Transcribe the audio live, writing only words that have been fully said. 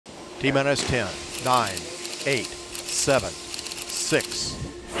T-minus 10, 9, 8, 7, 6,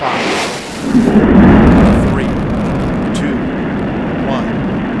 5, 3, 2, 1,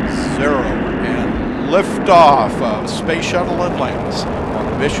 0, and liftoff of Space Shuttle Atlantis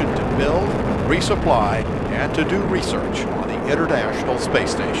on a mission to build, resupply, and to do research on the International Space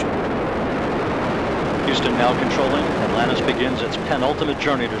Station. Houston now controlling. Atlantis begins its penultimate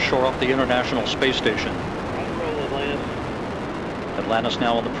journey to shore up the International Space Station. Atlantis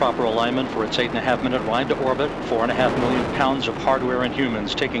now in the proper alignment for its 8.5-minute ride to orbit. 4.5 million pounds of hardware and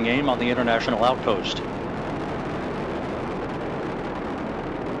humans taking aim on the International Outpost.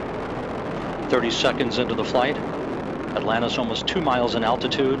 30 seconds into the flight. Atlantis almost 2 miles in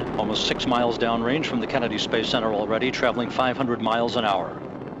altitude, almost 6 miles downrange from the Kennedy Space Center already, traveling 500 miles an hour.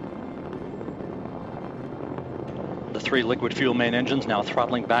 The 3 liquid fuel main engines now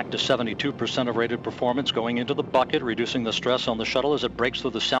throttling back to 72% of rated performance, going into the bucket, reducing the stress on the shuttle as it breaks through the sound